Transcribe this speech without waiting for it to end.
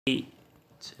2.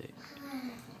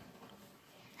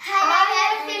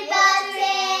 Hi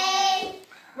everybody!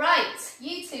 Right,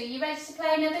 you two, you ready to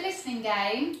play another listening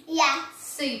game? Yes.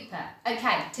 Super.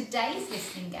 Okay, today's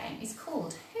listening game is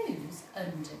called Who's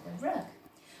Under the Rug?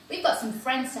 We've got some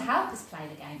friends to help us play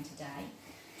the game today.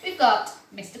 We've got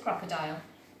Mr. Crocodile,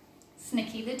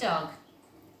 Snicky the dog,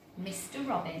 Mr.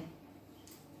 Robin,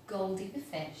 Goldie the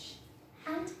fish,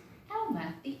 and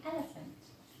Elmer the elephant.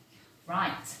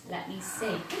 Right, let me see.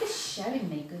 Who is showing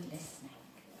me good listening?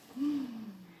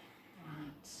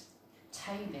 Right.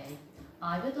 Toby,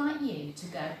 I would like you to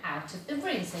go out of the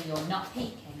room so you're not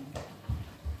peeking.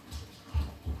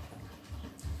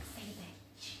 Phoebe,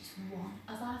 choose one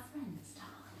of our friends to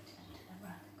hide under the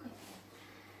rug quickly.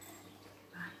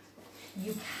 Right.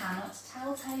 You cannot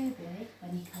tell Toby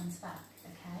when he comes back,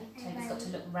 okay? Toby's got to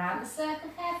look round the circle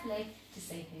carefully to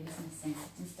see who is missing.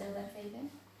 Sitting still there, Phoebe.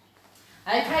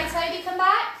 Okay, Toby, come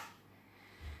back.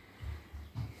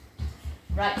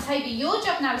 Right, Toby, your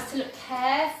job now is to look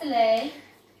carefully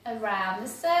around the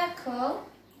circle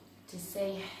to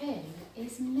see who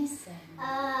is missing.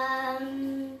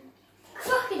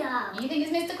 Crocodile. You think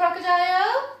it's Mr. Crocodile? Do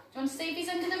you want to see if he's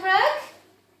under the rug?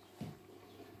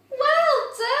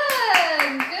 Well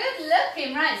done! Good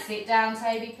looking. Right, sit down,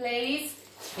 Toby, please.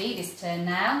 Phoebe's turn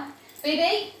now.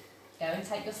 Phoebe, go and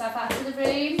take yourself out of the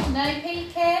room. No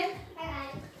peeking.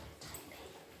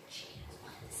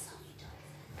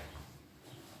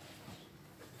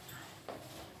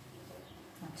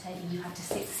 Toby, you have to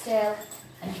sit still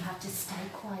and you have to stay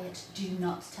quiet. Do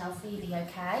not tell Phoebe,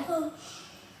 okay?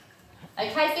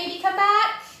 Okay, Phoebe, come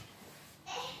back.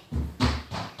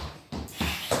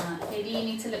 Right, Phoebe, you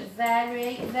need to look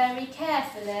very, very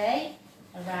carefully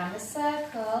around the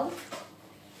circle.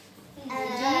 Who do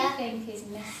you think is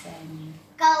missing?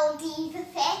 Goldie the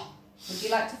fish. Would you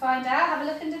like to find out? Have a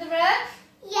look under the rug?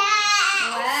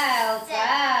 Yes. Well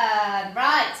done.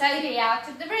 Right, Toby, out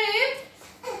of the room.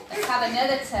 Let's have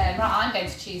another turn. Right, I'm going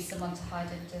to choose someone to hide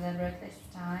under the rug this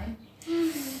time.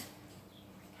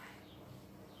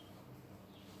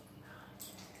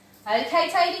 Okay,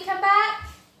 Toby, come back.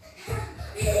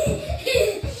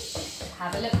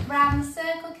 Have a look round the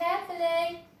circle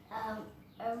carefully. A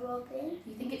robin.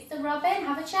 You think it's the robin?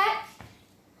 Have a check.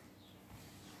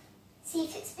 See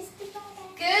if it's Mr.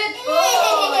 Robin. Good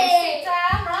boy. Sit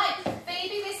down. Right,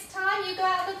 Phoebe, this time you go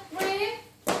out of the room.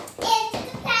 It's the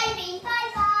baby. Bye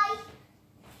bye.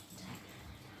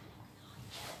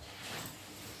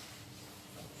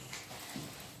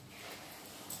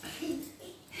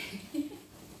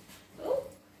 Oh.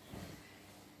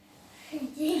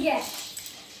 Yes.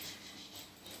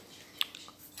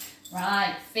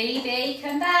 Right, Phoebe,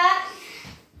 come back.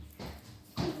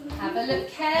 Have a look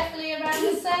carefully around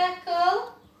the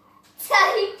circle.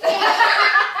 Toby. That's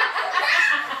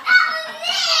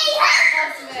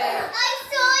me. I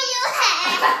saw your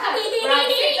hair. Right,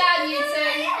 sit down, you two.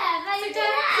 Sit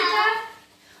down, sit down.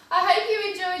 I hope you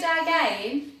enjoyed our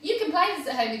game. You can play this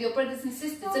at home with your brothers and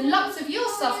sisters and lots of your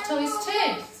soft toys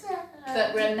too.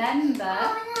 But remember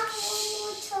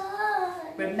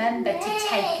to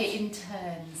take it in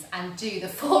turns and do the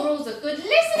 4 rules of good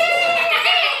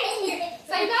listening.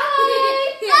 Say bye.